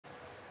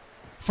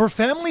For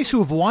families who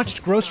have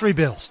watched grocery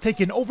bills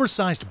take an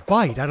oversized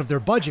bite out of their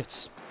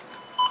budgets,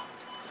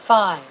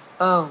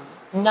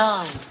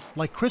 509.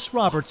 like Chris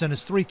Roberts and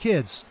his 3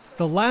 kids,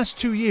 the last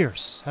 2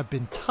 years have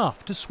been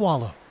tough to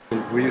swallow.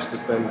 We used to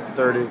spend $30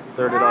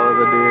 a day,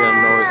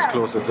 and now it's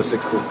closer to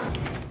 60.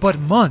 But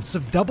months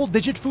of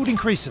double-digit food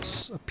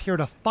increases appear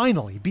to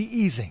finally be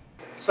easing.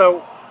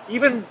 So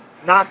even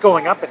not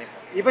going up anymore,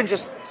 even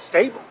just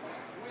stable,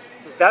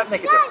 does that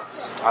make a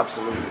difference?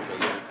 Absolutely.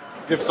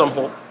 Give some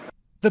hope.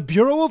 The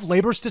Bureau of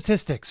Labor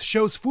Statistics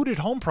shows food at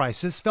home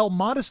prices fell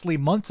modestly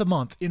month to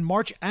month in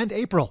March and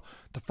April,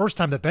 the first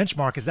time the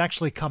benchmark has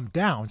actually come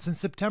down since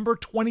September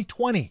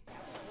 2020.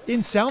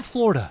 In South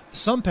Florida,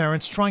 some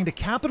parents trying to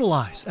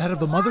capitalize ahead of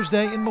the Mother's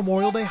Day and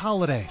Memorial Day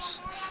holidays.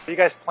 Are you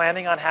guys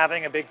planning on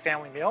having a big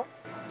family meal?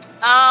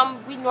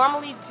 We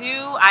normally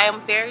do. I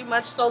am very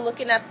much so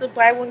looking at the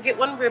buy one, get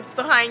one ribs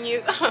behind you.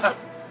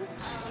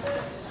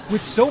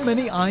 With so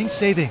many eyeing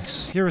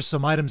savings, here are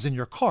some items in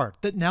your cart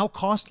that now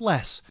cost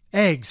less.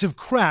 Eggs have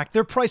cracked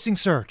their pricing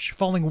surge,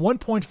 falling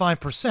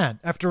 1.5%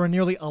 after a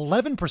nearly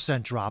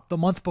 11% drop the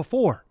month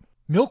before.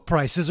 Milk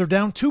prices are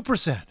down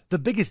 2%, the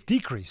biggest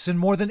decrease in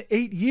more than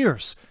 8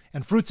 years,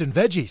 and fruits and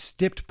veggies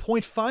dipped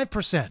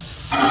 0.5%.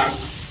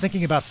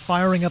 Thinking about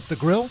firing up the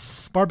grill?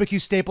 Barbecue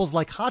staples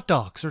like hot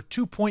dogs are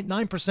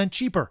 2.9%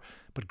 cheaper,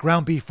 but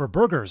ground beef for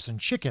burgers and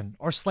chicken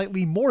are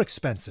slightly more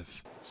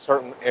expensive.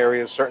 Certain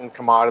areas, certain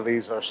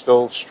commodities are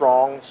still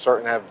strong.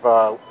 Certain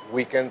have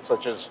weakened,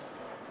 such as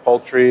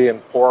poultry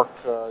and pork.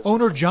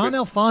 Owner John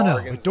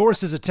Alfano at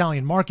Doris's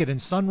Italian Market in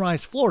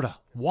Sunrise, Florida,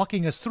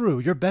 walking us through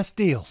your best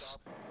deals.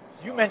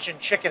 You mentioned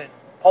chicken and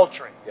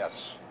poultry.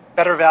 Yes.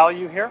 Better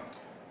value here?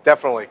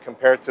 Definitely.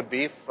 Compared to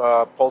beef,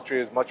 poultry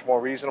is much more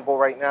reasonable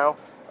right now.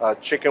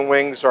 Chicken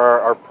wings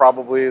are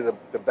probably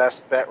the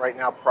best bet right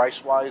now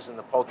price-wise in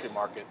the poultry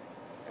market,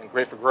 and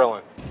great for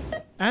grilling.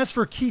 As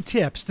for key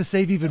tips to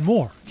save even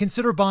more,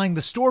 consider buying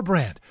the store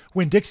brand.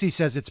 Winn-Dixie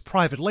says its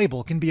private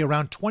label can be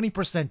around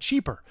 20%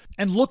 cheaper.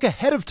 And look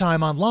ahead of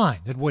time online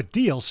at what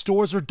deals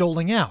stores are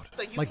doling out,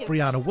 like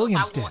Brianna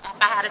Williams did.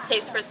 If I had a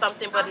taste for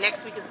something, but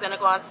next week it's going to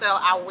go on sale,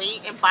 I'll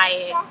wait and buy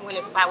it when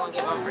it's buy one,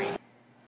 get one free.